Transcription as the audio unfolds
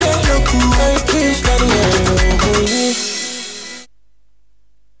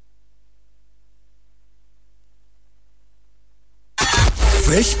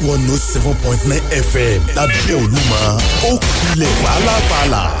107.9 FM lábẹ́ Olúmọ ó kulẹ̀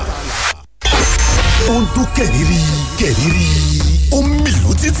fàlàfàlà. Ó ń dún kẹ̀rìírí ó ń mì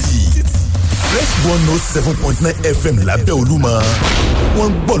lótìtì. Fresh 107.9 FM lábẹ́ Olúmọ wọ́n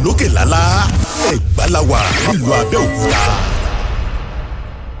ń gbọ́ lókè lálá Ẹ̀gbá la wà nílùú Abẹ́òkúta.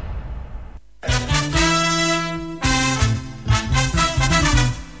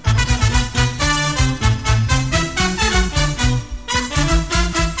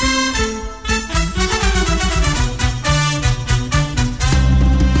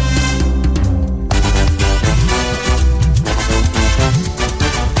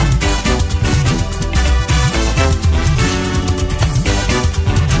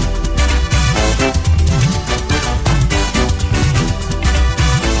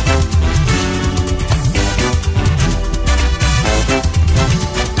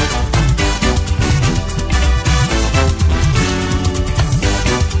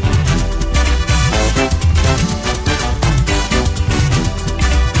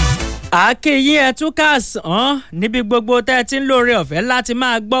 àkèyí ẹ̀túnkàsán níbi gbogbo tẹ́ ti ń lóore ọ̀fẹ́ láti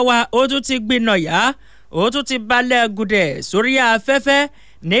máa gbọ́ wa ó tún ti gbìnàyà ó tún ti balẹ̀ gùdẹ̀ sórí afẹ́fẹ́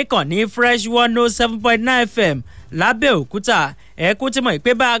níkànnì Fresh 107.9 FM lábẹ́òkúta ẹ̀kú tí mọ̀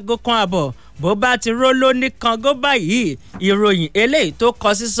pé bá aago kan àbọ̀ bó bá ti ró ló ní kangó báyìí ìròyìn eléyìí tó kọ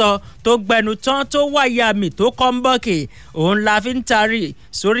sísọ tó gbẹnu tán tó wáyà mì tó kọ́ ń bọ̀kì òun la fi ń tarí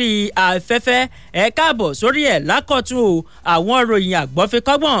sórí afẹ́fẹ́ ẹ káàbọ̀ sórí ẹ̀ lákọ̀tún o àwọn ìròyìn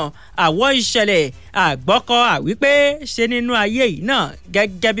àgbọ́fikọ́gbọ̀n àwọn ìṣẹ̀lẹ̀ àgbọ́kọ àwípé ṣe nínú ayé yìí náà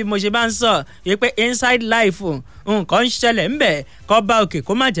gẹ́gẹ́ bí mo ṣe bá ń sọ wípé inside life nǹkan ń ṣẹlẹ̀ ń bẹ̀ kó bá òkè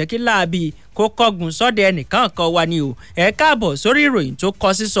kó má jẹ́ kí láabi kó kọ́gùn sọ́dẹ̀ ẹnìkan kan wá ní o ẹ káàbọ̀ sórí ìròyìn tó kọ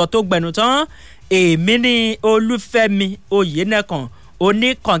sísọ tó gbẹnu tán èmi ní Olúfẹ́mi Oyènẹ́kan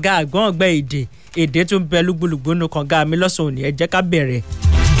oníkànga àgbọ̀n ọ̀gbẹ́ èdè tún bẹ lúgbúlùgbú nù kànga mi lọ́sàn òní ẹ jẹ́ ká bẹ̀rẹ̀.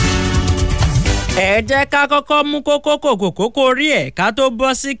 ẹ jẹ́ ká kọ́kọ́ mú kókó rí ẹ̀ ká tó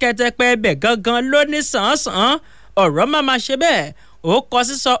bọ́ sí kẹtẹpẹ ẹbẹ̀ gangan lónìí sàn-án ọ̀rọ̀ máa ṣe bẹ́ẹ̀ ó kọ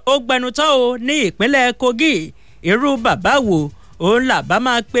sísọ ó gbẹnu tán o ní ìpínlẹ̀ Kogi irú bàbá wo òun làbá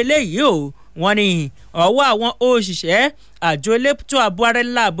máa pelé yìí o wọ́n ní ọwọ́ àwọn òṣìṣẹ́ àjọ elétò ààbò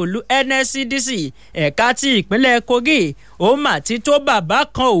arẹ́lá àbòlú NSCDC ẹ̀ka ti ìpínlẹ̀ Kogi ó mà ti tó bàbá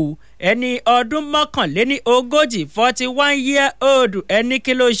kan o ẹni ọdún mọ́kànléní ogójì 41 year old ẹni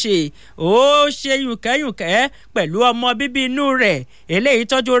kí ló ṣe ó ṣe yùnkẹ́yùnkẹ́ pẹ̀lú ọmọ bíbí inú rẹ̀ eléyìí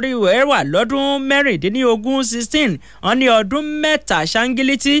tọ́jú orí rẹ̀ wà lọ́dún mẹ́rìndínlógún 16 wọn ní ọdún mẹ́ta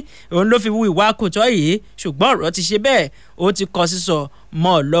ṣáńgílítì òun ló fi wu ìwà kòtọ́ yìí ṣùgbọ́n ọ̀rọ̀ ti ṣe bẹ́ẹ̀ ó ti kọ sísọ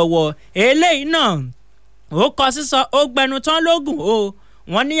mọ́ ọ lọ́wọ́ eléyìí náà ó kọ sísọ ó gbẹnu tán lógún o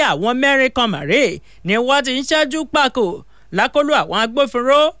wọ́n ní àwọn mẹ́rin kan màrè ni wọ́n ti ń ṣẹ́jú pàkó lákọlù àwọn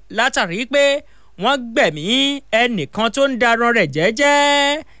agbófinró látàrí pé wọ́n gbẹ̀mí ẹnìkan tó ń darán rẹ̀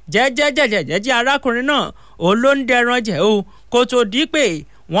jẹ́jẹ́ arákùnrin náà òun ló ń dẹran jẹ́ o kó tó di pé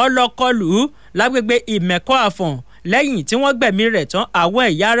wọ́n lọ kọlù lágbègbè Ìmẹ̀kọ Àfọ̀n lẹ́yìn tí wọ́n gbẹ̀mí rẹ̀ tán àwọn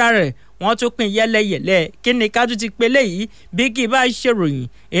ẹ̀yà ara rẹ̀ wọ́n tún pín yẹ́lẹyẹ̀lẹ kí ni ká tún ti pe léyìí bí kì í bá ṣèròyìn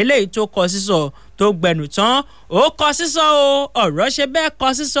eléyìí tó kọ sísọ tó gbẹnu tán ó kọ sísọ o ọ̀rọ̀ ṣe bẹ́ẹ̀ kọ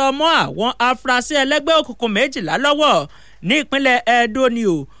sísọ mọ́ àwọn afurasí ẹlẹ́gbẹ́ òkùnkùn 12 lọ́wọ́ ní ìpínlẹ̀ Ẹdó ni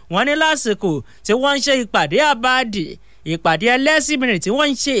o wọ́n ní lásìkò tí wọ́n ń ṣe ìpàdé àbáàdì ìpàdé ẹlẹ́sìnmìrìn tí wọ́n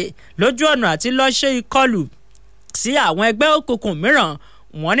ń ṣe lójú ọ̀nà àti lọ ṣe ìkọlù sí àwọn ẹgbẹ́ òkùnkùn mìíràn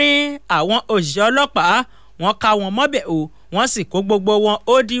wọ́n ní àwọn òṣìṣẹ́ ọlọ́pàá wọ́n ká wọn mọ́bẹ̀ o wọ́n sì kó gbogbo wọn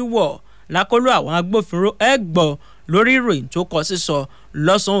ó di wọ̀ lákọlù àwọn agbófinró ẹgbọ́ lórí ìròyìn tó kọ sísọ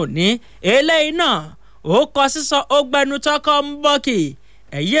lọ́sàn-án òní eléyìí náà ó kọ sísọ ó gbẹnu tọkọ ń bọ́kì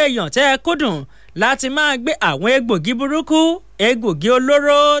ẹ̀yí èèyàn tẹ́ ẹ kúndùn láti máa gbé àwọn egbògi burúkú egbògi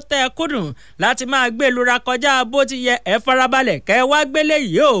olóró tẹ́ ẹ kúndùn láti máa gbé lura kọjá bó ti yẹ ẹ farabalẹ̀ kẹ́ ẹ wá gbélé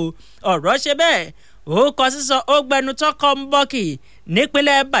yìí o ọ̀rọ̀ ṣe bẹ́ẹ̀ ó kọ sísọ ó gbẹnu tọkọ ń bọ́kì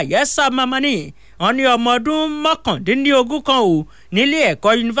nípínlẹ̀ Bayelsa mamani wọ́n ní ọmọ ọdún 19 kan o nílé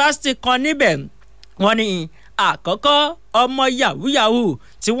ẹ̀kọ́ yunifásitì kan níbẹ̀ wọ́n ní àkọ́kọ́ ọmọ yahoo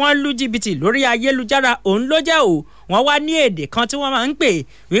tí wọ́n lù jìbìtì lórí ayélujára òun ló jẹ́ o wọ́n wá ní èdè kan tí wọ́n máa ń pè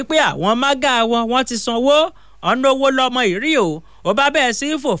wípé àwọn mágà wọ́n ti sanwó ọ̀nà owó lọ́mọ ìrí o ó bá bẹ̀rẹ̀ sí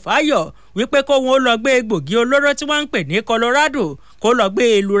fòfáyọ̀ wípé kó wọn ó lọ gbé egbògi olóró tí wọ́n ń pè ní Colorado kó lọ gbé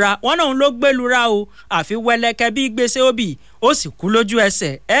e lura wọ́n náà ló gbé lura o àfi wẹlẹkẹ bí gbèsè òbí ó sì kú lójú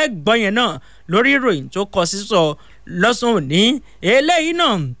ẹsẹ̀ ẹ gbọ́ yẹn náà lórí ìròyìn tó kọ sísọ lọ́sàn-án òní eléyìí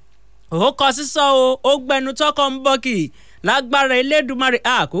náà ó kọ sísọ o ó gbẹnu tọkọ ń bọ́kì lágbára Elédùmarè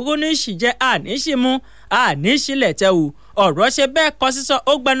àkókò ní ìṣìjẹ́ àníṣìmú àníṣìlẹ̀tẹ̀ o ọ̀rọ̀ ṣe bẹ́ẹ̀ kọ sísọ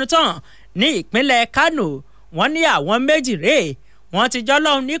ó gbẹnu tán ní ìpínlẹ̀ Kánò wọ́n ní àwọn méjì rèé wọ́n ti jọ́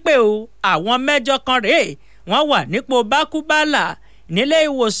lọ́hùn nípè o àwọn 8 kan rèé wọ́n wà nípò bákúbálà nílé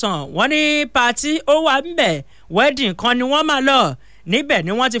ìwòsàn wọ́n ní pàtí ó wà ńbẹ̀ wedding kan ni wọ́n máa lọ níbẹ̀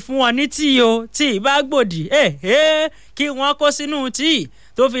ni wọ́n ti fún wọn ní tíì o tíì bá gbòdì kí wọ́n kó sínú tíì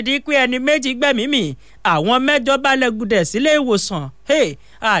tó fi di pé ẹni méjì gbẹ̀mí mì àwọn mẹ́jọ balẹ̀ gudẹ̀ sílé ìwòsàn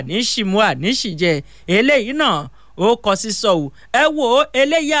àníṣìmú àníṣìjẹ eléyìí náà ó kọ sísọ o ẹ wo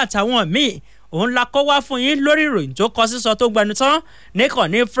eléyìí àtàwọn míì òun la kó wá fún yín lórí ìròyìn tó kọ sísọ tó gbẹnu tán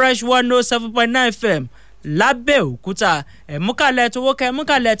níkànnì fresh 107.9 fm lábẹ́òkúta ẹ̀múkàlẹ̀ tówó kẹ́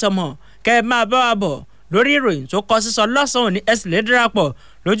ẹ̀múkàlẹ̀ tọmọ kẹ́ ẹ máa bá wa bọ̀ lórí ìròyìn tó kọ sísọ lọ́sàn-án ní ẹ̀sìn lè darapọ̀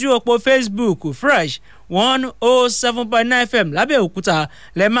lójú òpó facebook fresh 107.9 fm lábẹ́òkúta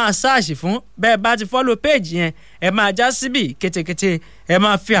lẹ máa ṣáàṣì fún bẹ́ẹ̀ bá ti fọ́lọ̀ péèjì yẹn ẹ máa já síbì kétékété ẹ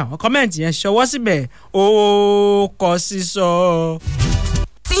máa fi àwọn kọ́mẹ̀ntì yẹn ṣọwọ́ síbẹ̀ ó kọ sísọ.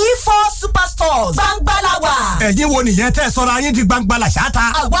 T4 Superstores gbangbalawa. ẹ̀yin wo nìyẹn tẹ́ sọ́ra yín di gbangbala ṣáta.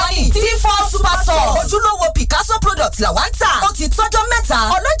 àwa ni T4 Superstores. ojúlówó Picasso product làwa ń tà. ó ti tọ́jọ́ mẹ́ta.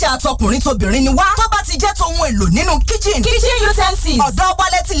 ọlọ́jà àtọkùnrin tóbìnrin ni wá. tó bá ti jẹ́ tòun èlò nínú kitchen utensils. ọ̀dọ̀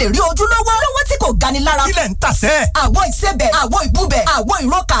wálẹ̀ ti lè rí ojúlówó. lówó tí kò gani lára. kílẹ̀ ń tàṣẹ́. àwo ìsebẹ̀ àwo ìbúbẹ̀ àwo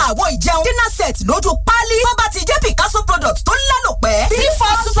ìrókà àwo ìjẹun. dinner set lójú páálí. tó bá ti jẹ́ Picasso product tó lálòpẹ́.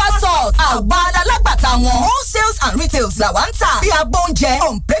 T4 Superstores. àwa alágbàtà wọn. wholesales and retails làwa ń tà. bí agbóúnjẹ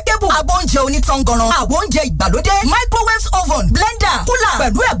unbreakable abóúnjẹ onítọ̀ngọ̀ràn àbóúnjẹ ìgbàlódé microwaves oven blender cooler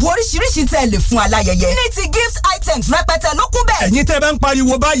pẹ̀lú ẹ̀bùn oríṣiríṣi tẹ́ lè fún aláyẹyẹ ní ti gift items rẹpẹtẹ ló kún bẹ́ẹ̀. ẹ̀yin tẹ́ bá ń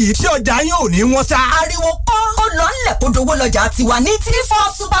pariwo báyìí tí ọjà yín ò ní wọ́n sá. ariwo kọ́ ó lọ ńlẹ̀ kó dowó lọ́jà tiwa ní T4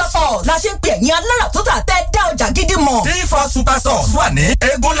 Superstores la ṣe ń pè ẹ̀yin alára tó tà tẹ́ dá ọjà gidi mọ̀. T4 Superstores wà ní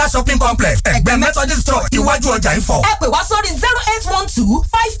egunla shopping complex ẹ̀gbẹ́ Methodist church iwájú ọjà Ifọ̀. ẹ pè wá sórí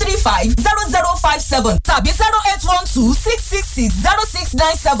 0812-535-0057 tàbí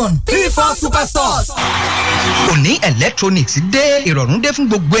 0812-666-0697. T4 Superstores. Òní electronics dé ìrọ̀rùn dé fún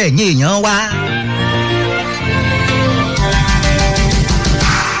gbogbo ẹ̀yin èèyàn wa.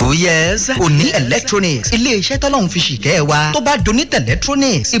 Oh yes, Òní Electronics ilé-iṣẹ́ tọ́lọ́run fi ṣìkẹ́ wa tó bá donate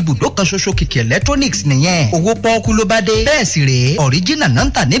electronics ibùdó kan ṣoṣo kìkì electronics nìyẹn owó pọ́ọ́kú ló bá dé bẹ́ẹ̀ sì rèé original náà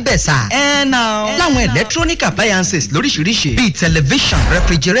ń tà níbẹ̀ sà. láwọn electronic appliances lóríṣiríṣi bíi television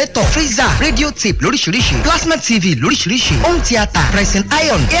refrigerator freezer radio tape lóríṣiríṣi plasma tv lóríṣiríṣi home theatre pressing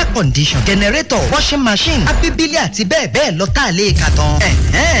iron air condition generator washing machine abibili àti bẹ́ẹ̀ bẹ́ẹ̀ lọ tá a lè kà tán.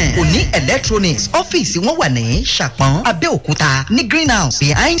 Òní Electronics ọ́fíìsì wọn wà ní Ṣàpọ́n Abẹ́òkúta ní greenhouse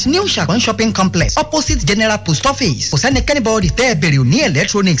behind New Ṣàpọ́n shopping complex opposite general post office kò sẹ́ni kẹ́nìbọ̀dì tẹ́ ẹ bèrè Òní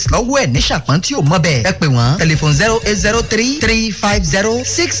Electronics lọ́wọ́ ẹ̀ ní Ṣàpọ́n tí ò mọ̀ bẹ́ẹ̀ ẹ pè wọ́n tẹlifon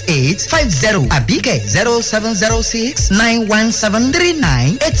 08033506850 àbíkẹ́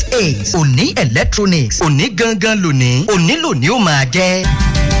 0706917398 Òní Electronics òní gangan lónìí òní lónìí ó máa jẹ́.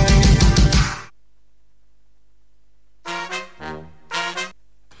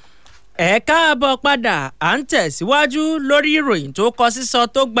 ẹ káàbọ̀ padà à ń tẹ̀síwájú lórí ìròyìn tó kọ sísọ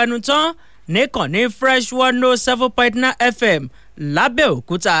tó gbẹnu tán níkànnì fresh 107.9 fm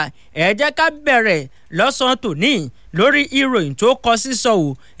lábẹ́òkúta ẹ jẹ́ ká bẹ̀rẹ̀ lọ́sàn-án tòní lórí ìròyìn tó kọ sísọ ò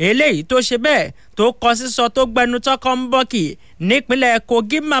eléyìí tó ṣe bẹ́ẹ̀ tó kọ sísọ tó gbẹnu tán kọ́ ń bọ́kì nípínlẹ̀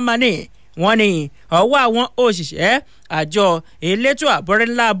Kogi mamani wọ́n ní ọwọ́ àwọn òṣìṣẹ́ àjọ elétò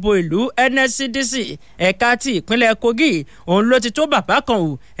àbọ̀rẹ́lá abo ìlú NSCDC ẹ̀ka ti ìpínlẹ̀ Kogi òun ló ti tó bàbá kan ò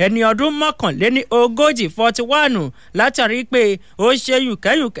ẹni ọdún mọ́kànléní ogójì 41 látàrí pé ó ṣe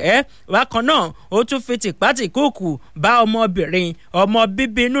yùkẹ́yùkẹ́ bákan náà ó tún fi tìpátìkúùkù bá ọmọbìnrin ọmọ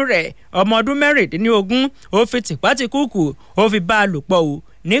bíbí inú rẹ̀ ọmọ ọdún 16 ó fi tìpátìkúùkù ó fi bá a lò pọ̀ ò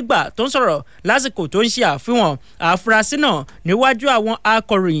nígbà tó ń sọ̀rọ̀ lásìkò tó ń ṣe àfihàn àfúrásì náà níwájú àwọn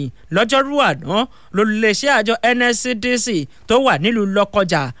akọ̀ròyìn lọ́jọ́rú àná lólùléeṣẹ́ àjọ NSCDC tó wà nílùú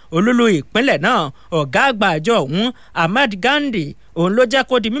Lọ́kọjà olúlu ìpínlẹ̀ náà ọ̀gá àgbà àjọ ọ̀hún Ahmad Gandhi òun ló jẹ́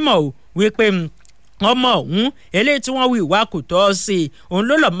kó di mímọ̀ wípé ọmọ ọ̀hún eléyìí tí wọ́n wí ìwà kò tọ́ sí i òun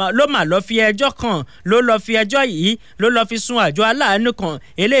ló mà lọ́ọ́ fi ẹjọ́ kan ló lọ́ọ́ fi ẹjọ́ yìí ló lọ́ọ́ fi sun àjọ aláàánú kan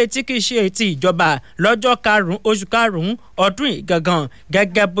eléyìí tí kì í ṣe ti ìjọba lọ́jọ́ 5 oṣù 5 ọdún ìgangan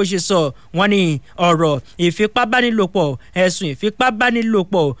gẹ́gẹ́ bó ṣe sọ wọ́n ní ọ̀rọ̀ ìfipábánilòpọ̀ ẹ̀sùn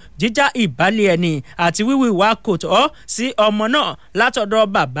ìfipábánilòpọ̀ jíjà ìbálẹ̀ ẹni àti wíwí ìwà kò tọ́ sí ọmọ náà látọ̀dọ̀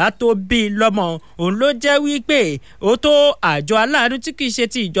bàbá tó bí lọ́mọ òun ló jẹ́ wípé ó tó àjọ aláàánú tí kì í ṣe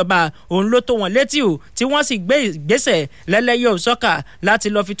ti ìjọba òun ló tó wọn létí tí wọ́n sì gbé ìgbésẹ̀ lẹ́lẹ́yẹ òsọ́kà láti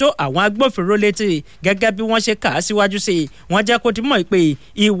lọ́ọ́ fi tó àwọn agbófinró létí gẹ́gẹ́ bí wọ́n ṣe kà á síwájú sí i wọ́n jẹ́ kó ti mọ̀ pé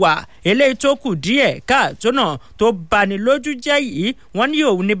ìwà eléyìí tó kù díẹ̀ káàtó náà tó bani lójú jẹ́ yìí wọ́n ní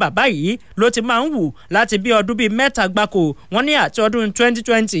òun ni bàbá yìí ló ti máa ń wù láti bí ọdún bíi 3 gbáko wọ́n ní àti ọdún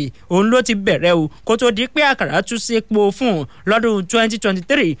 2020 òun ló ti bẹ̀rẹ̀ o kó tó di pé àkàrà tú sí epo fún un lọ́dún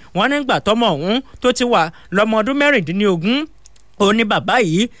 2023 wọ́n nígbà tọ́mọ ọ̀hún tó ti wà lọ́mọ ọdún 16 ó ní bàbá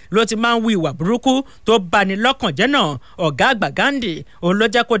yìí ló ti máa ń wu ìwà burúkú tó bani lọ́kàn jẹ́ náà. ọ̀gá àgbà Ghandi òun ló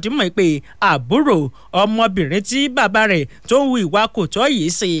jẹ́ kó di mọ̀ pé àbúrò ọmọbìnrin tí bàbá rẹ̀ tó ń wu ìwà kò tọ́ yìí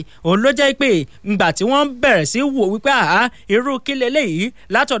sí òun ló jẹ́ pé ngbà tí wọ́n bẹ̀rẹ̀ sí wò wípé irú kí leléyìí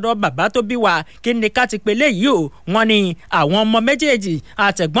látọ̀dọ̀ bàbá tó bí wa kí ni ká ti pe léyìí o. wọ́n ní àwọn ọmọ méjèèjì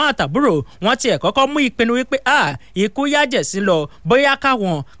àtẹ̀gbọ́n àtàbúrò wọ́n tiẹ̀ kọ́kọ́ mú ìpinnu wípé ikú yájẹ̀sí lọ bóyá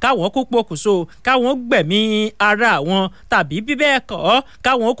káwọn kú pokùnso káwọn gbẹ̀mí ara àwọn tàbí bíbẹ́ ẹ̀kọ́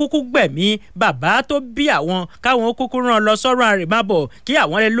káwọn kúkú gbẹ̀mí bàbá tó bí àwọn káwọn kúkú rán lọ sọ́run àrèmábọ̀ kí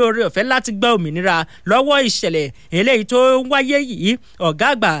àwọn lè lóore ọ̀fẹ́ láti gba òmìnira lọ́wọ́ ìṣẹ̀lẹ̀ eléyìí tó wáyé yìí. ọ̀gá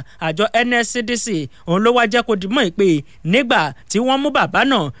àgbà àjọ NSCDC òun ló wá jẹ́ kó dìmọ̀ pé nígbà tí wọ́n mú bàbá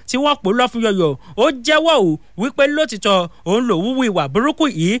náà tí wọ́n pò lọ́fun yọ̀yọ̀ ó jẹ́wọ́ ò wípé lótìtọ́ òun lò wúwo ìwà burúkú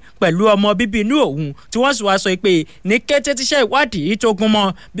yìí pẹ̀lú ọmọ bíbí inú òun tí wọ́n sì wá sọ pé ní kété tíṣẹ́ ìwádìí tó gún mọ́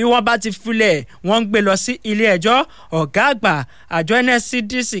bí wọ́n bá ti filẹ̀ wọ́n ń gbé lọ sí ilé ẹjọ́. ọ̀gá àgbà àjọ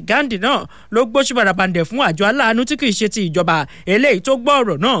NSCDC Ghandi náà ló gbóṣù bàràbàǹdẹ̀ fún àjọ aláàánú tí kìí ṣe ti ìjọba eléyìí tó gbọ́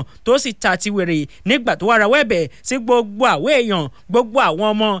ọ̀rọ̀ náà tó sì ta ti wèrè nígbà tó wá rawọ́ ẹ̀bẹ̀ sí gbogbo àwọn èèyàn gbogbo àwọn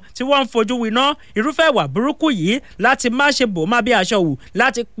ọmọ tí wọ́n ń fojú winá irúfẹ́ ìwà burúkú yìí láti má ṣe bò má bí aṣọ wù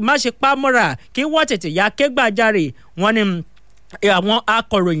láti má ṣe pa mọ́ra kí wọ́n tètè ya kégbàjarè. wọ́n ní àwọn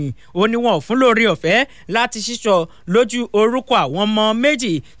akọ̀ròyìn ó ní wọn ò fún lórí ọ̀fẹ́ láti ṣíṣọ lójú orúkọ àwọn ọmọ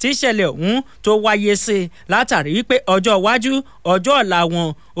méjì tí ìṣẹ̀lẹ̀ ọ̀hún tó wáyé sí látàrí wípé ọjọ́ iwájú ọjọ́ ọ̀la wọn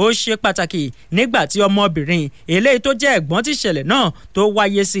ó ṣe pàtàkì nígbà tí ọmọbìnrin eléyìí tó jẹ́ ẹ̀gbọ́n tí ìṣẹ̀lẹ̀ náà tó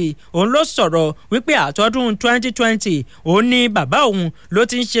wáyé sí òun ló sọ̀rọ̀ wípé àtọ́dún 2020 òun ní bàbá òun ló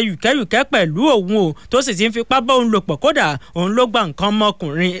ti ń ṣe yùkẹ́yùkẹ́ pẹ̀lú òun o tó sì ti ń fipá bá òun lò pọ̀ kódà òun ló gba nǹkan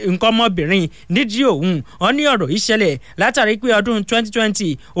ọmọbìnrin nídìí òun. wọ́n ní ọ̀rọ̀ yìí ṣẹlẹ̀ látàrí pé ọdún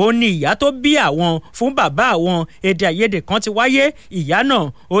 2020 òun ni ìyá tó bí àwọn fún bàbá àwọn èdè àìyedè kan ti wáyé. ìyá náà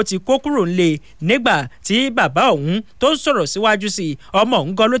ó ti kó kúrò nílé nígbà tí bàbá òun tó ń sọ̀rọ̀ síwájú sí ọmọ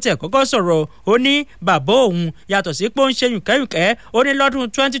òun gan ló tẹ̀ kọ́kọ́ sọ̀rọ̀ ó ní bàbá òun yàtọ̀ sí pé ó ń ṣe yùnkẹ́yùnkẹ́ ó ní lọ́dún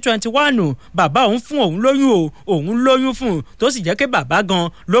 2021 bàbá òun fún òun lóyún òun lóyún fún tó sì jẹ́ pé bàbá gan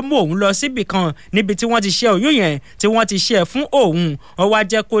ló mú òun lọ síbì kan níbi tí wọ́n ti ṣe oyún yẹn tí wọ́n ti ṣe fún òun. ó wá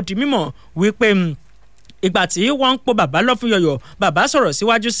jẹ́ kó di mímọ̀ wípé ìgbà tí wọ́n ń po bàbá lọ́fun yọ̀yọ̀ bàbá sọ̀rọ̀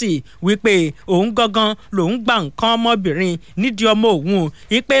síwájú sí i wípé òun gangan lòun gba nǹkan ọmọbìnrin nídìí ọmọ òun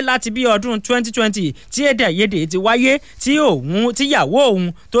wípé láti bí ọdún 2020 tí èdè àìyedè ti wáyé tíyàwó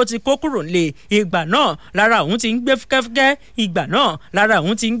òun tó ti kó kúrò nílé ìgbà náà lára òun ti ń gbé fúkẹ́fúkẹ́ ìgbà náà lára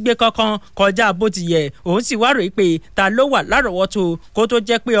òun ti ń gbé kankan kọjá bó ti yẹ òun sì wá rò pé ta ló wà lárọ̀ọ́wọ́tó kó tó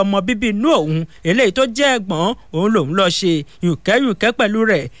jẹ́ pé ọmọ bíbí inú òun eléyìí tó jẹ́ ẹ̀gbọ́n òun lòun lọ ṣe yùkẹ́yùkẹ́ pẹ̀lú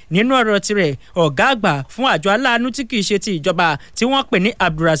rẹ̀ nínú ọ̀rọ̀ tirẹ̀. ọ̀gá àgbà fún àjọ aláàánú tí kìí ṣe ti ìjọba tí wọ́n pè ní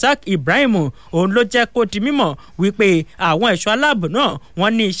Abdulrasaq Ibrahim òun ló jẹ́ kó di mímọ̀ wípé àwọn ẹ̀ṣọ́ aláàbò náà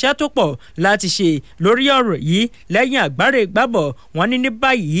wọ́n ní iṣẹ́ tó pọ̀ láti ṣe lórí ọ̀rọ̀ yìí lẹ́yìn àgbáre ìgbàbọ̀ wọ́n ní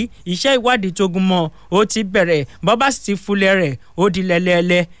báyìí iṣẹ́ ìwádìí tó gún mọ́ ó ti bẹ̀rẹ̀ bọ́bá sì ti fúlẹ̀ rẹ̀ ó di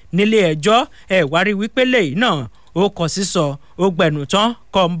lẹ́lẹ́lẹ́ nílé ẹjọ́ ẹ̀ wá rí wípé lẹ́yìn náà ó kọ sísọ ó gbẹ̀nù tán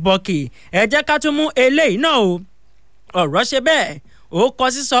kọ́ ń bọ́kì ẹ jẹ́ ká tún mú eléyìí náà o ọ̀rọ̀ ṣe bẹ́ẹ̀ ó kọ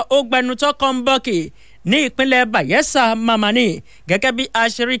sísọ ó gbẹ̀nù tán kọ́ ń bọ́kì ní ìpínlẹ̀ Bayelsa mamani gẹ́gẹ́ bí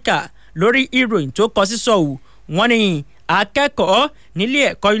aṣeríkà lórí ìròyìn tó kọ sísọ ò wọ́n ní akẹ́kọ̀ọ́ nílé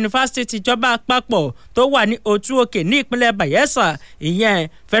ẹ̀kọ́ yunifásitì tìjọba àpapọ̀ tó wà ní Otu-Òkè ní ìpínlẹ̀ Bayelsa ìyẹn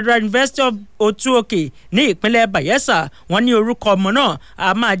Federal University of Otu-Òkè ní ìpínlẹ̀ Bayelsa wọ́n ní orúkọ ọmọ náà a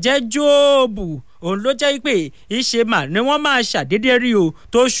máa jẹ́ Jóòbù òun ló jẹ́ pé ìṣe mà ni wọ́n máa ṣàdédé rí o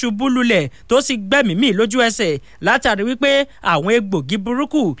tó ṣubú lulẹ̀ tó sì gbẹ́mìí mì lójú ẹsẹ̀ látàrí wípé àwọn egbògi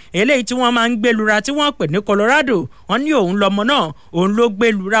burúkú eléyìí tí wọ́n máa ń gbé lura tí wọ́n pè ní Colorado wọ́n ní òun lọ́mọ náà òun ló gbé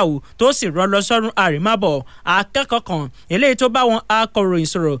lura o tó sì rán lọ sọ́run àrèmábọ̀. akẹ́kọ̀ọ́ kan eléyìí tó bá wọn akọ̀ròyìn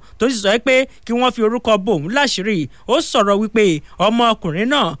sọ̀rọ̀ tó sì sọ pé kí wọ́n fi orúkọ bò òun láṣìírí ó sọ̀rọ̀ wípé ọmọkùnrin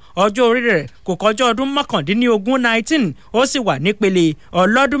náà ọjọ́ orí rẹ̀ kò kọjá ọdún 19 ó sì wà nípele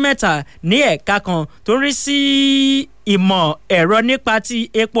ọlọ́dún 3 ní ẹ̀ka kan tó ń rí sí ìmọ̀ ẹ̀rọ nípa ti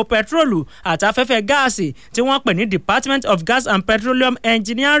epo pẹtrólù àtafẹ́fẹ́ gáàsì tí wọ́n pè ní Department of Gas and Petroleum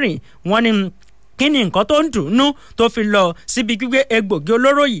Engineering wọ́n ní kí ni nǹkan tó ń dùnnú tó fi lọ síbi gbígbé egbògi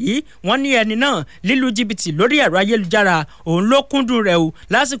olóró yìí wọ́n ní ẹni náà lílu jìbìtì lórí ẹ̀rọ ayélujára òun ló kúndùn rẹ̀ o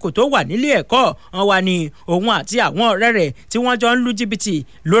lásìkò tó wà nílé ẹ̀kọ́ wọn wà ní òun àti àwọn ọ̀rẹ́ rẹ̀ tí wọ́n jọ ń lu jìbìtì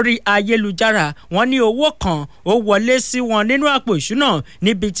lórí ayélujára wọ́n ní owó kan ó wọlé sí wọn nínú àpò ìṣúná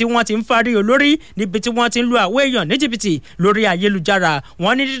níbi tí wọ́n ti ń fárí olórí níbi tí wọ́n ti ń lu àwọn èèyàn ní jìbìtì lórí ayélujára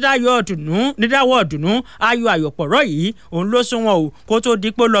wọ́n ní dídáwọ́ ọ̀dùnnú ayọ̀ àyọ̀pọ̀rọ̀ yìí òun ló sún wọn o kó tó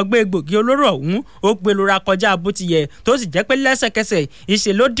dípò lọ gbé egbògi olóró ọ̀hún ó gbẹlura kọjá bó ti yẹ tó sì jẹ́ pé lẹ́sẹ̀kẹsẹ̀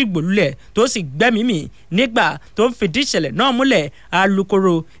ìṣe ló dìgbò lulẹ̀ tó sì gbẹ́mìí mì nígbà tó ń fìdí ìṣẹ̀lẹ̀ náà múlẹ̀.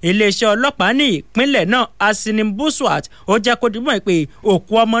 Alukoro iléeṣẹ́ ọlọ́pàá ní ìpínlẹ̀ náà Asinim Buswat ó jẹ́ kó dimọ̀ pé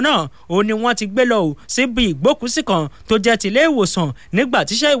òkú ọmọ náà ó ní wọ́n ti gbé lọ síbi ìgbókùsí kan tó jẹ́ tilé ìwòsàn nígbà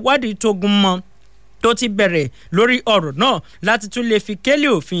tíṣẹ́ ìwádìí tó gún mọ́ tó ti bẹ̀rẹ̀ lórí ọ̀rọ̀ náà láti tún lè fi kélé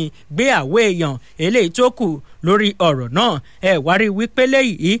òfin gbé àwọ̀ èèyàn eléyìí tó kù lórí ọ̀rọ̀ náà. Ẹ wá rí wípé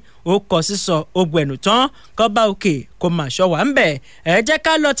léyìí ó kọ sísọ ogbẹ̀nù tán kọ́ba òkè kò mà ṣọ́ wà ń bẹ̀. Ẹ jẹ́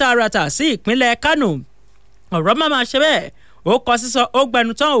ká lọ tààràtà sí ìpínlẹ̀ Kánò. Ọ̀rọ̀ má máa ṣe bẹ́ẹ̀ ó kọ sísọ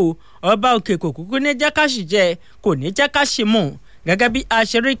ogbẹ̀nù tán o. Ọba òkè kò kúkú ní jẹ́ ká sì jẹ kò ní jẹ́ ká sì mú gẹ́gẹ́ bí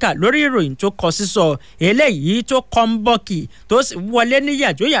aṣeríkà lórí ìròyìn tó kọ sísọ eléyìí tó kọ́ ń bọ́kì tó sì wọlé ní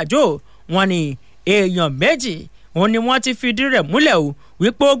yàjóyàjó. Wọ́n ní èèyàn méjì òun ni wọ́n ti fìdí rẹ̀ múlẹ̀ o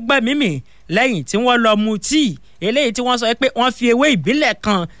wípé ó gbẹ́mìí mì lẹ́yìn tí wọ́n lọ mu tíì eléyìí tí wọ́n sọ pé wọ́n fi ewé ìbílẹ̀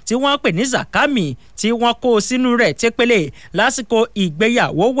kan tí wọ́n pè ní zakami tí wọ́n kó sínú rẹ̀ tépélé lásìkò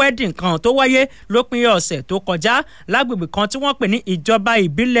ìgbéyàwó wedding kan tó wáyé lópin ọ̀sẹ̀ tó kọjá lágbègbè kan tí wọ́n pè ní ìjọba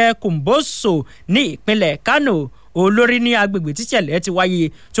ìbílẹ̀ Kumboso ní ìpínlẹ̀ Kano. Olórí ní agbègbè tíṣẹ̀lẹ̀ ti wáyé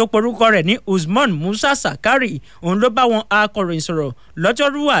tó porúkọ rẹ̀ ní Usman Musa Sakari òun ló bá wọn akọ̀ròyìn sọ̀rọ̀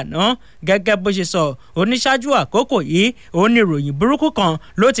lọ́jọ́rú àná. Gẹ́gẹ́ bó ṣe sọ oníṣáájú àkókò yìí òun ní ìròyìn burúkú kan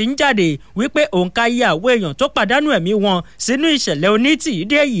ló ti ń jáde wípé òǹkà iye àwọn èèyàn tó pàdánù ẹ̀mí wọn sínú ìṣẹ̀lẹ̀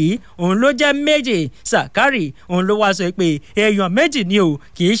onítìídé yìí òun ló jẹ́ méje. Sakari òun ló wá sọ pé èèyàn méjì ni o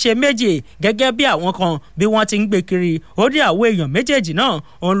kì í ṣe méje gẹ́gẹ́ bí àwọn kan bí wọ́n ti ń gbé kiri. Ó ní àwọn èèyàn méjèèjì náà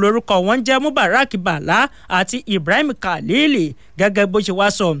òun lórúkọ wọn jẹ́ Mubarak Bala àti Ibrahim Khalili. Gẹ́gẹ́ bó ṣe wá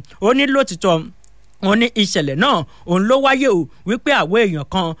sọ ó ní lótìtọ́ wọ́n ní ìṣẹ̀lẹ̀ náà òun ló wáyé o wípé àwọn èèyàn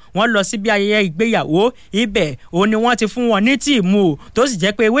kan wọ́n lọ síbi ayẹyẹ ìgbéyàwó ibẹ̀ òun ni wọ́n ti fún wọn ní tíì mu o tó sì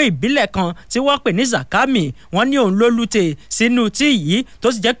jẹ́ pé ewé ìbílẹ̀ kan tí wọ́n pè ní zakami wọ́n ní òun ló lùtè sínú tíì yìí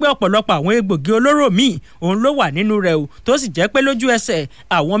tó sì jẹ́ pé ọ̀pọ̀lọpọ̀ àwọn egbògi olóró míì òun ló wà nínú rẹ̀ o tó sì jẹ́ pé lójú ẹsẹ̀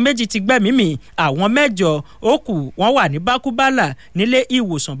àwọn méjì ti gbẹ́mìí mì àwọn mẹ́jọ ó kù wọ́n wà ní bákúbálà nílé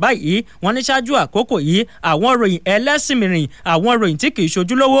ìwòsàn báyìí. Wọ́n ní ṣáájú àkókò yìí àwọn ròyìn ẹlẹ́sìn mìíràn àwọn ròyìn tí kì í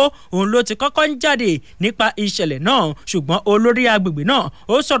ṣojúlówó òun ló ti kọ́kọ́ ń jáde nípa ìṣẹ̀lẹ̀ náà ṣùgbọ́n olórí agbègbè náà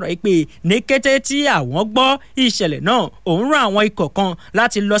ó sọ̀rọ̀ pé ní kété tí àwọn gbọ́ ìṣẹ̀lẹ̀ náà òun rán àwọn ikọ̀ kan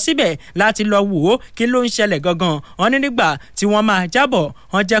láti lọ síbẹ̀ láti lọ wò ó kí ló ń ṣẹlẹ̀ gangan. Wọ́n ní nígbà tí wọ́n máa jábọ̀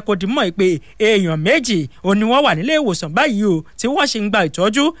wọ́n jẹ́ kó dimọ̀ pé èèyàn méjì òun ni wọ́n wà nílé ìwòsàn báyìí o tí wọ́n sì ń gba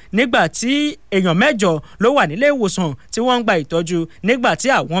ìtọ́jú nígbà tí èèyàn mẹ́jọ ló wà nílé ìwòsàn tí wọ́n ń gba ìtọ́jú nígbà tí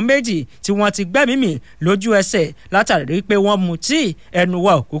àwọn méjì tí wọ́n ti gbẹ́mìí mì lójú ẹsẹ̀ látàrí pé wọ́n mu tíì ẹnu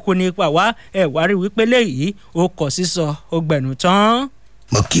wa òkúkú nípa wá ẹ̀ wá rí wípé léyìí ó kọ sísọ ó gbẹ̀nù tán.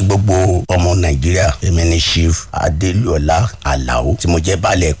 mo kí gbogbo ọmọ nàìjíríà èmi ni Chief Adéluọlá Àlàó tí mo jẹ́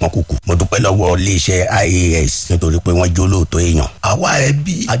baálẹ̀ Pọ́nkúkú. mo dúpẹ́ lọ́wọ́ iléeṣẹ́ IAS nítorí pé wọ́n jó lóòótọ́ èèyàn. àwa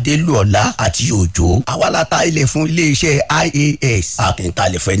ẹbí Adéluọlá àti Òjó àwa la ta ilẹ̀ fún iléeṣẹ́ IAS. a kì í ta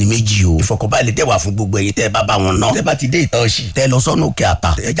ilẹ̀ fún ẹni méjì o. ìfọkànbalẹ̀ dẹ̀ wà fún gbogbo ẹ̀yin tẹ́ bá bá wọn ná. tẹ́ bá ti dé Ìtọ́ṣì tẹ́ lọ sọ́nà Òkè Àtà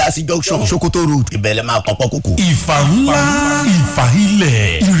tẹ́ já sí junction Sokoto road ìbẹ̀lẹ̀ máa kọ́ Pọ́nkúkú. ìfà ńlá ìfà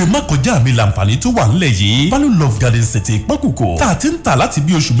ilẹ̀ ìrèmákọjá mi làǹfààní tó wà ńlẹ̀ yìí Value Love Garden City Pọ́nkúkú tá a ti ń tà láti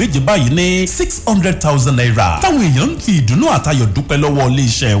bí oṣù méje báyìí ní 600,000 naira táwọn èèyàn ń fi ìdùnnú àtayọ̀ dúpẹ́ lọ́wọ́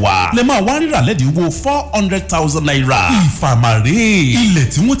iléeṣẹ́ wa lè máa wá rírà lẹ́dínwó 400,000 naira. ìfàmàrè ilẹ̀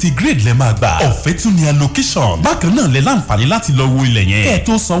tí wọ́n ti grade lẹ́ máa gbà ọ̀fẹ́ tún ní allocation bákan náà lẹ́ láǹfààní láti lọ wo ilẹ̀ yẹn kẹ́ ẹ̀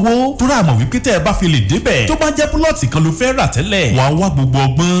tó sanwó tó rà mọ̀ wípé tẹ́ ẹ bá fi lè débẹ̀ tó bá jẹ́ púlọ̀tì kan ló fẹ́ rà tẹ́lẹ̀ wàá wá gbogbo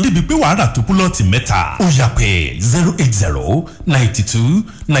ọgbọ́n débi pé wàá rà tó púlọ̀tì mẹ́ta ó yá pé 080 92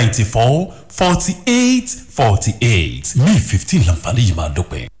 94 48 May 15 làǹfààní yìí máa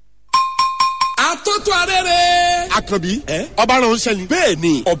dópin. Àtótó arére. Àkànbí ọba rán ṣẹ́ ni.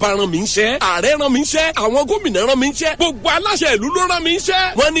 Bẹ́ẹ̀ni ọba rán mi ń ṣẹ́ ààrẹ rán mi ń ṣẹ́ àwọn gómìnà rán mi ń ṣẹ́ gbogbo aláṣẹ ìlú ló rán mi ń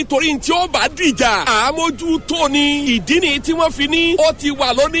ṣẹ́. wọ́n nítorí tí ó bá dìjà àmójú tó ni ìdí ni tí wọ́n fi ní ó ti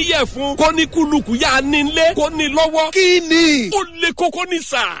wà lóníyẹ̀ fún kó ní kúlùkù yá nílé kó ní lọ́wọ́. kí ni. ó lè kókó ní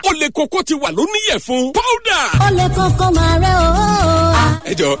sà ó lè kókó ti wà lóníyẹ̀ fún powder. ó lè kókó máa rẹ o.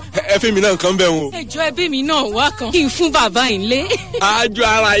 ẹ jọ ẹ fi mi náà kàn bẹ́ẹ̀ o. ẹ jọ ẹbí mi náà wá kan kí n fún bàbá yìí lé. àjọ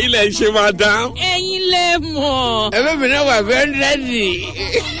ara ilẹ̀ ṣe máa dán. ẹ̀yin lè mọ̀. ẹbí mi náà wà fẹ́ rẹ́dì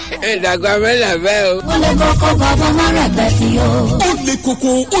ìdàgbà mẹ́lẹ̀ bẹ́ẹ̀ o. ó lè kókó bàbá má rẹ̀ bẹ́ẹ̀ sí o. ó lè kókó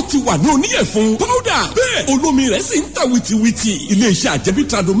ó ti wà ní oníyẹ̀fun powder bẹ́ẹ̀ olómi rẹ̀ sì ń ta wìtìwìtì iléeṣẹ́ àjẹbí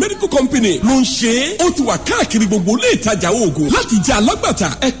Trado Medical Company ló ń ṣe é ó ti wà káàkiri gbogbo ilé ìtajà oògùn láti jẹ́ alágbàtà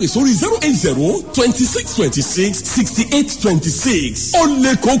ẹ pè sórí 080 26 26 68 26 ó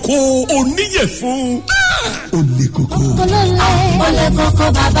lè kókó oníyẹ̀fun ó lè kókó. ó lè kókó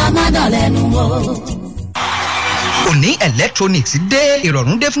bàbá má dọ̀lẹ́nu o. Òní electronics dé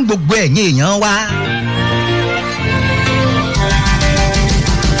ìrọ̀rùn dé fún gbogbo ẹ̀yin èèyàn wa.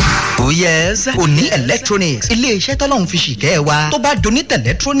 yes òní electronics ilé-iṣẹ́ tọ́lọ́run fi ṣìkẹ́ wa tó bá donate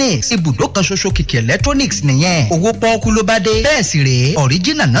electronics ibùdó kan ṣoṣo kìkì electronics nìyẹn owó pọ́ọ́kú ló bá dé bẹ́ẹ̀ sì rèé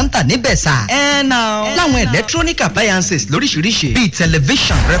original náà ń tà níbẹ̀ sà. láwọn electronic appliances lóríṣiríṣi bíi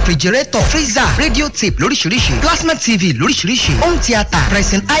television refrigerator freezer radio tape lóríṣiríṣi plasma tv lóríṣiríṣi home theatre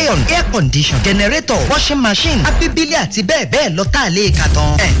pressing iron air condition generator washing machine abibili àti bẹ́ẹ̀ bẹ́ẹ̀ lọ tá a lè kà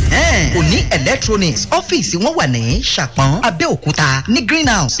tán. òní electronics ọ́fíìsì wọn wà ní Ṣàpọ́n Abẹ́òkúta ní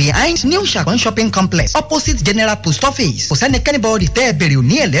greenhouse behind new Ṣàpọ́n shopping complex opposite general post office kò sẹ́nikẹ́ni bọ́ọ̀dì tẹ́ ẹ bèrè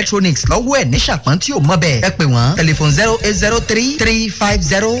òní electronics lọ́wọ́ ẹ̀ ní Ṣàpọ́n tí ò mọ̀ bẹ́ẹ̀ ẹ pè wọ́n telephone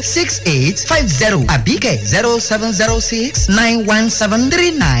 08033506850 àbíkẹ́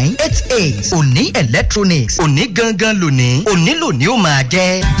 0706917398 òní electronics òní gangan lónìí òní lónìí ó máa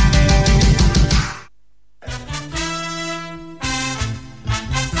jẹ́.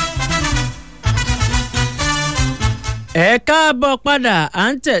 ẹ káàbọ̀ padà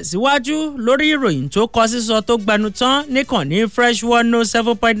à ń tẹ̀síwájú lórí ìròyìn tó kọ sísọ tó gbẹnu tán níkànnì fresh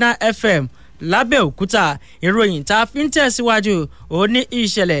 107.9 FM lábẹ́òkúta ìròyìn tá a fi ń tẹ̀síwájú ó ní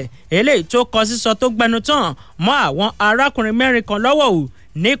ìṣẹ̀lẹ̀ eléyìí tó kọ sísọ tó gbẹnu tán mọ́ àwọn arákùnrin mẹ́rin kan lọ́wọ́ ò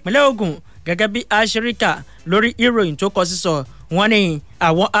ní ìpínlẹ̀ Ògùn gẹ́gẹ́ bí aṣíríkà lórí ìròyìn tó kọ sísọ wọ́n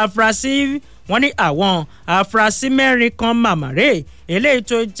ní àwọn afurasí mẹ́rin kan màmárè eléyìí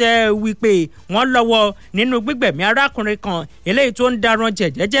tó jẹ́ wípé wọ́n lọ́wọ́ nínú gbígbẹ̀mí arákùnrin kan eléyìí tó ń darun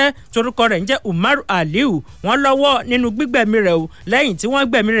jẹ̀jẹ́jẹ́ torúkọ rẹ̀ ń jẹ́ Umaru Aliu wọ́n lọ́wọ́ nínú gbígbẹ̀mí rẹ̀ o lẹ́yìn tí wọ́n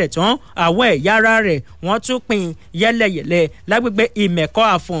gbẹ̀mí rẹ̀ tán àwọn ẹ̀yà ara rẹ̀ wọ́n tún pín yẹ́lẹyẹ̀lẹ lágbègbè Ìmẹ̀kọ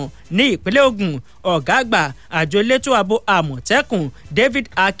Àfọ̀n ní ìpínlẹ̀ Ògùn ọ̀gá àgbà àjọ elétò ààbò Àmọ̀tẹ́kùn David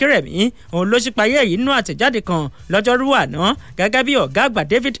Akérèmí òun ló ṣípayé èyí nínú àtẹ̀jáde kan lọ́jọ́rú àná gẹ́gẹ́ bí ọ̀gá àgbà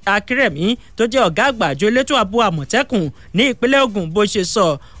David Akérèmí tó jẹ́ ọ̀gá àgbà àjọ elétò ààbò Àmọ̀tẹ́kùn ní ìpínlẹ̀ Ògùn bó ṣe sọ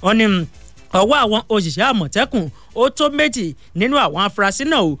ọ ní ọwọ́ àwọn òṣìṣẹ́ Àmọ̀tẹ́kùn ó tó méjì nínú àwọn afurasí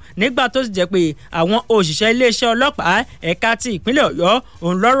náà ò nígbà tó sì jẹ́ pé àwọn òṣìṣẹ́ iléeṣẹ́ ọlọ́pàá ẹ̀ka ti ìpínlẹ̀ Ọ̀yọ́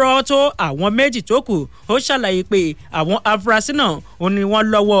òun lọ́rọ̀ tó àwọn méjì tó kù ó ṣàlàyé pé àwọn afurasí náà ò ní wọ́n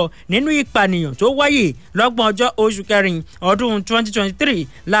lọ́wọ́ nínú ìpànìyàn tó wáyé lọ́gbọ̀n ọjọ́ oṣù kẹrin ọdún 2023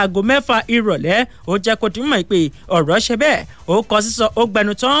 láago 6 ìrọ̀lẹ́ ó jẹ́ kó ti mọ̀ pé ọ̀rọ̀ ṣe bẹ́ẹ̀ ó kọ sísọ ó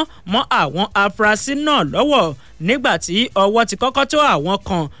gbẹnu tán mọ́ àwọn afurasí náà lọ́wọ́ nígbà tí ọwọ́ ti kọ́kọ́ tó àwọn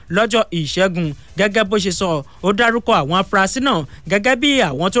kan lọ́jọ́ ìṣẹ́gun gẹ́gẹ́ bó ṣe sọ ó dárúkọ àwọn afurasí náà gẹ́gẹ́ bí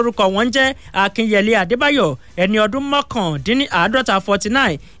àwọn tórúkọ wọn jẹ́ Akínyẹlé Adébáyọ̀ ẹni ọdún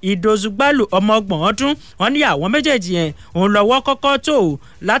 49 Ìdòzùgbàlù ọmọ 30 ọdún wọ́n ní àwọn méjèèjì yẹn òun lọ́wọ́ kọ́kọ́ tó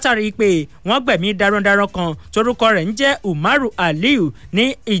látàrí pé wọ́n gbẹ̀mí darandaran kan tórúkọ rẹ̀ ń jẹ́ Umaru Aliu ní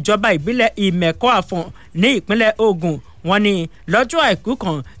ìjọba ìbílẹ̀ Ìmẹ̀kọ Àfọ̀n ní ìpínlẹ̀ Ògùn wọ́n ní lọ́jọ́ àìkú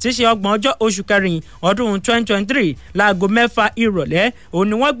kan tí í ṣe 30 ọjọ́ oṣù kẹrin ọdún 2023 láago 6 ìrọ̀lẹ́ òun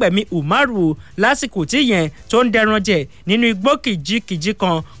ni wọ́n gbẹ̀mí Umaru lásìkò tí yẹn tó ń dẹran jẹ nínú igbó kìjikìji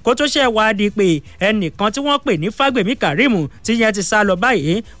kan kó tó ṣe wá di pé ẹnìkan tí wọ́n pè ní Fágbèmí Kàrímù tí yẹn ti sá lọ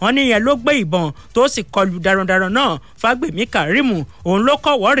báyìí wọ́n ní yẹn ló gbé ìbọn tó sì kọlù darandaran náà Fágbèmí Kàrímù òun ló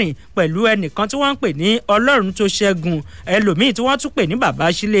kọ̀wọ́rìn pẹ̀lú ẹnìkan tí wọ́n ń pè ní Ọlọ́run tó ṣẹ́gun ẹlòmíì tí wọ́n tún pè ní Bàbá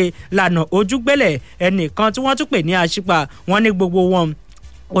Sílé Lànà Ojúgbélẹ̀ ẹnìkan tí wọ́n tún pè ní Àṣìpà wọ́n ní gbogbo wọn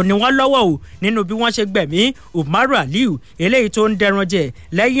òní wọ́n lọ́wọ́ o nínú bí wọ́n ṣe gbẹ̀mí Umaru Aliu eléyìí tó ń dẹran jẹ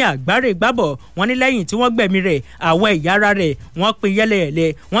lẹ́yìn àgbáre gbábọ̀ wọ́n ní lẹ́yìn tí wọ́n gbẹ̀mí rẹ̀ àwọn ẹ̀yà ara rẹ̀ wọ́n pín yẹ́lẹyẹ̀lẹ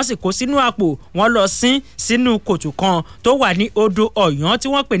wọ́n sì kó sínú àpò wọ́n lọ sín sínú kòtò kan tó wà ní odò Ọ̀yán tí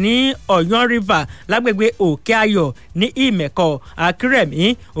wọ́n pè ní Ọ̀yán River lágbègbè Òkè Ayọ̀ ní Ìmẹ̀kọ Akérèmí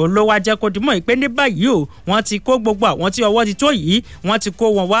òun ló wá jẹ́ kó dimọ̀ pé ní báyìí o wọ́n ti kó gbogbo àwọn tí ọwọ́ ti tó yìí wọ́n ti kó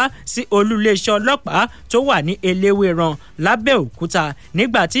wọn wá sí olú iléeṣẹ́ ọlọ́pàá tó wà ní Eléwéran lábẹ́òkúta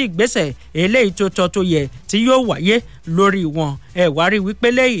nígbà tí ìgbésẹ̀ eléyìí tó tọ́ tó yẹ tí yóò wáyé lórí wọn ẹ wá rí wípé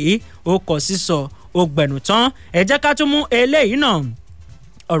léyìí ó kọ sísọ ó gbẹ̀nù tán ẹ jẹ́ ká tún mú eléyìí náà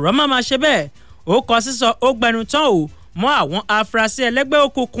ọ̀rọ̀ má máa ṣe bẹ́ẹ̀ ó kọ sísọ ó gbẹ̀nù tán o mọ́ àwọn afurasí ẹlẹ́gbẹ́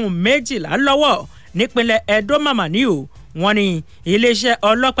òkùnkùn 12 lọ́wọ́ nípínlẹ̀ Ẹdó màmá ní o wọ́n ní iléeṣẹ́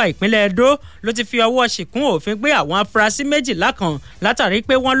ọlọ́pàá ìpínlẹ̀ Ẹdó ló ti fi ọwọ́ ṣìkún òfin gbé àwọn afurasí 12 kan látàrí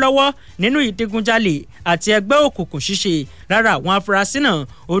pé wọ́n lọ́wọ́ nínú ìdigunjalè àti ẹgbẹ́ òkùnkùn ṣíṣe lára àwọn afurasí náà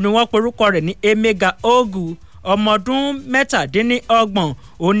òun ni wọ́n porúkọ rẹ̀ ní Emega Ogu ọmọ ọdún 27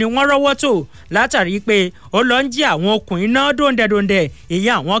 òun ni wọ́n rọ́wọ́ tó látàrí pé ó lọ ń jí àwọn okùn iná dòǹdẹ̀dòǹdẹ̀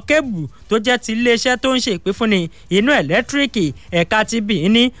ìyẹn àwọn kébù tó jẹ́ ti iléeṣẹ́ tó ń ṣe ìpínfúnni inú ẹ̀lẹ́tíríkì ẹ̀ka ti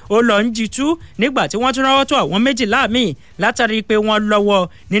Bìíní ó lọ ń jí tú nígbà tí wọ́n tún rọ́wọ́ tó àwọn 12 míì látàrí pé wọ́n lọ́wọ́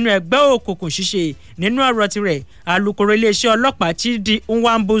nínú ẹgbẹ́ òkùnkùn ṣíṣe nínú ọ̀rọ̀ tirẹ̀ alukoro iléeṣẹ́ ọlọ́pàá Chidi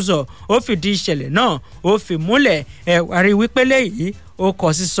Nwambuzo ó fìdí ìṣẹ̀lẹ̀ náà ó fi múlẹ̀ ẹ̀wárí wípé léyìí ó kọ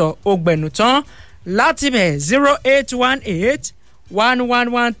sísọ ó gbẹ̀nù tán láti bẹ̀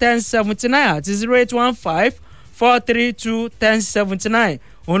 0818-111-1079 àti 0815-432-1079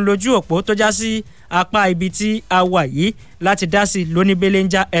 òun lójú òpó tó já sí apá ibi tí a wà yìí láti dá sí lóní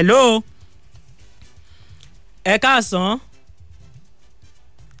belenja. Hello ẹ káàsán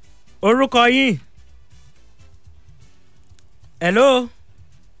orúkọ yín. Hello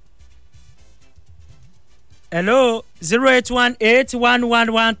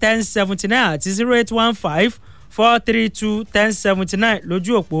 08181111079 àti 08154321079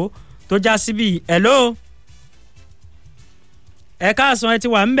 lójú òpó tó já síbí. Hello ẹ káàsán ẹ ti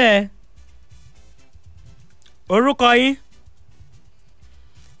wà ń bẹ̀. Orúkọ yín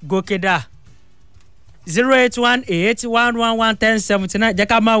gòkèdà 08181111079 jẹ́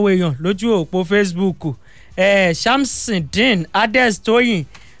ká máa wo èèyàn lójú òpó Facebook. Shamsindin Ades Tóyìn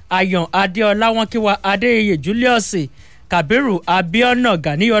Ayọ̀ Adéọlá wọn kí wa Adéyẹyẹ Julius Kabiru Abiona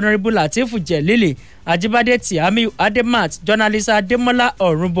Gani Honourable Latifu Jelili Ajibade Tiamiu Ademat Journalist Ademola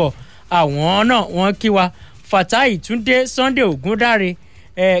Ọ̀rúnbọ̀ àwọn náà wọ́n kí wa Fatai Túndé Sunday Ògúndáre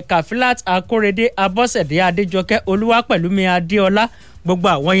Kafilat Akórèdé Abọ́sẹ̀dé Adéjọkẹ́ Olúwapẹ̀lúmi Adéọlá gbogbo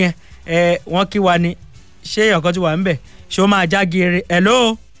àwọn yẹn wọ́n kí wa ni ṣé ọ̀kan tí wà ń bẹ̀ ṣé ó máa já geere.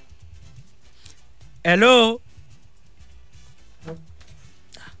 Hello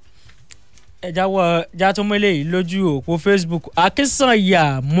ẹ̀jáwọ́ játúmọ́lẹ̀ yìí lójú òpó Facebook.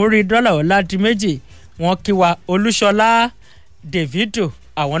 Akínsànyà Múrídọ́là Ọládìméjì wọ́n kí wa Olúṣọlá Davido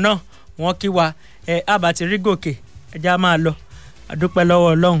àwọn náà wọ́n kí wa àbàtì rí gòkè ẹ̀já máa lọ àdúpẹ́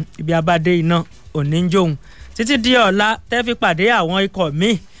lọ́wọ́ Ọlọ́run ibi abádé iná òní ń jóun títí di ọ̀la tẹ́ fi pàdé àwọn ikọ̀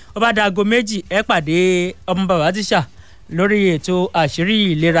míì ó bá dago méjì ẹ pàdé ọmọ bàbá tíṣà lórí ètò àṣírí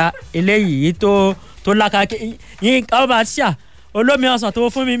ìlera eléyìí tó lákàkí yín ọmọ bàbá tíṣà olómi ọsàn tó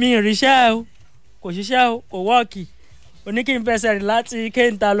fún mi ìrìṣẹ́ o kò ṣiṣẹ́ o kò wọ́ọ̀kì oníkì ń fẹsẹ̀ rìn láti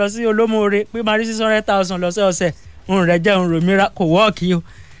kéńtà lọ sí olómore pé máa rí 600,000 lọ́sẹ̀ọ̀sẹ̀ òun rẹ̀ jẹ́ òun ròmírà kò wọ́ọ̀kì o.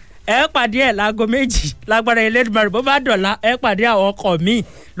 ẹ pàdé ẹ̀ láago méjì lágbára Elédùmarè bó bá dọ̀la ẹ pàdé àwọn ọkọ̀ míì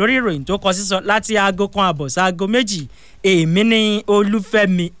lórí ìròyìn tó kọ sísọ láti aago 1 sí aago 2. èmi ní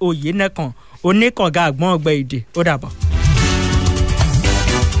Olúfẹ́mi Oyènẹ́kan oníkànga àgbọ̀n ọgbẹ́ èdè ó dàbọ̀.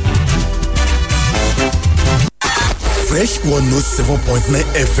 Fresh 107.9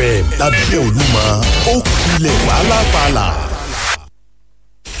 FM lábẹ́ Olúmọ ó kulẹ̀ fàlàfàlà.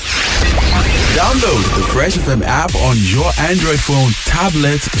 Download the Fresh FM app on your Android phone,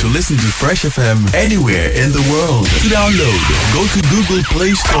 tablet to listen to Fresh FM anywhere in the world. To download, go to Google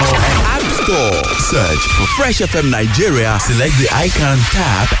Play Store and App Store. Search for Fresh FM Nigeria, select the icon,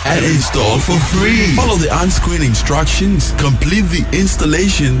 tap, and install for free. Follow the on-screen instructions, complete the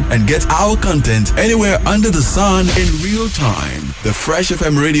installation, and get our content anywhere under the sun in real time. The Fresh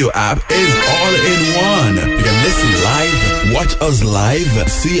FM radio app is all in one. You can listen live, watch us live,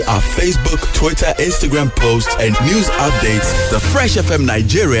 see our Facebook, Twitter, Instagram posts, and news updates. The Fresh FM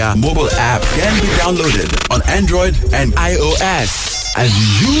Nigeria mobile app can be downloaded on Android and iOS. As you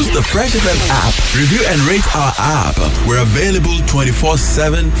use the Fresh FM app, review and rate our app. We're available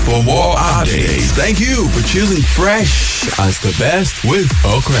 24/7 for more updates. Thank you for choosing Fresh as the best with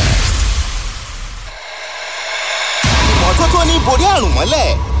Oakrest. Ìmọ́tótó ní borí àrùn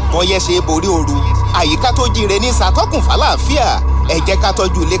mọ́lẹ̀, bọ́yẹ̀ ṣe borí ooru, àyíká tó jíire ní ṣàtọ́kùn fàlàáfíà. Ẹ jẹ́ ká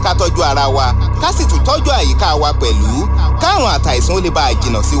tọ́jú ilé ká tọ́jú ara wa, ká sì tún tọ́jú àyíká wa pẹ̀lú. Káàrùn àtàìsàn ó lè bá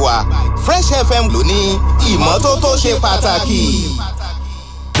jìnnà sí wa. Fresh FM ló ní ìmọ́tótó ṣe pàtàkì.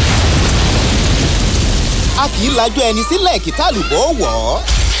 A kì í lajú ẹni sílẹ̀ kí tálùbọ̀ wọ̀ ọ́.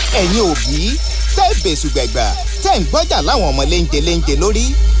 Ẹ̀yin òbí tẹ́ bẹ̀sùgbẹ̀gbà tẹ́ ń gbọ́jà láwọn ọmọ léńjẹ lórí.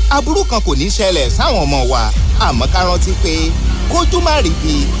 Aburú kan kò ní ṣẹlẹ̀ sáwọn ọmọ wa. Àmọ́ ká rántí pé kójú má rí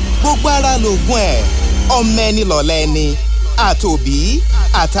bí gbogbo ara lògùn ẹ̀. Ọmọ ẹni lọ̀lẹ́ ẹni. Àtòbí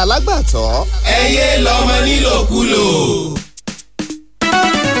àtàlágbàtọ́. Ẹyẹ lọmọ nílòkulò.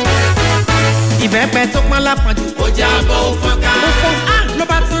 Ìbẹ́pẹ tó pọ́n lápọ̀jù. Ó jábọ́ ó fọ́nká. Ó fọ́n á ló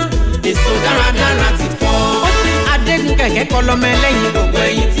bá tán. Èso dáradára ti fọ́. Ó ti adégún kẹ̀kẹ́ kọ́ lọ́mọ ẹlẹ́yin. Gbogbo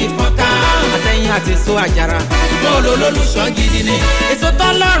ẹyin ti fọ́nká. Àtẹ̀yìn àti èso àjàrà. Bọ́ọ̀lù olólùṣọ́ gidi ni. Èso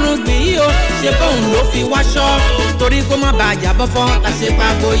tọ́lọ́run gbìn yìí o. Ṣé bóun ló fi wáṣọ? Torí kó má bàa jábọ́ fọ́. La ṣe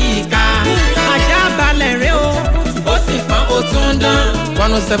pàgbo yìí ká. Àṣà balẹ̀ rẹ o. Ó sì pọ́n ó tún dán.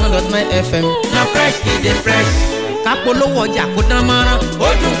 107.9 FM. Na fresh e dey fresh. Kápolówó ọjà kó dán mọ́rán. Ó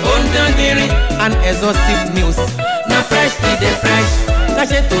dùn ó ń dán gbinrin. An exhaustive news. Na fresh e dey fresh.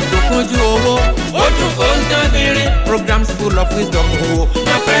 Káṣe tòótọ́ kúnjú owó. Ó dùn ó ń dán gbinrin. Programs full of wisdom o.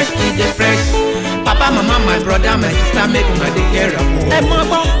 Na fresh e dey fresh. Papa, mama, my brother, my sister, make una dey hear am o. Ẹ mọ́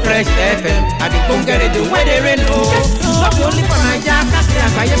gbọ́. Fresh FM, àdìgbò ń gẹ̀rẹ́ dùn wẹ́dẹ̀rẹ́ nù. lọ́pọ̀ olífọ̀ naija káàkiri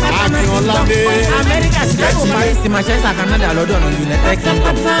àgbáyé pátámẹ́sì amẹ́ríkà chicago paris manchester canada london united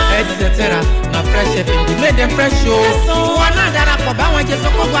kingdom etc na fresh fm the made them fresh o. wọn náà darapọ̀ báwọn jẹ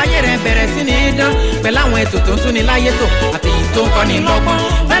sọ́kọ́gbọ́ ayé rẹ̀ bẹ̀rẹ̀ sí ní dán pẹ̀lú àwọn ètò tó ń tún ní láyé tó àti èyí tó ń kọ́ ní lọ́gbọ́n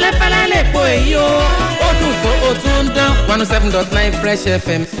fẹ́lẹ́fẹ́lẹ́ lè po èyí o ó dùn tó o tún dán 107.9 fresh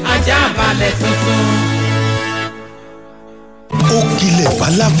fm ajá balẹ̀ tuntun. ó kilẹ̀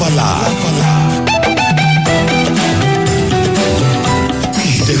falafala.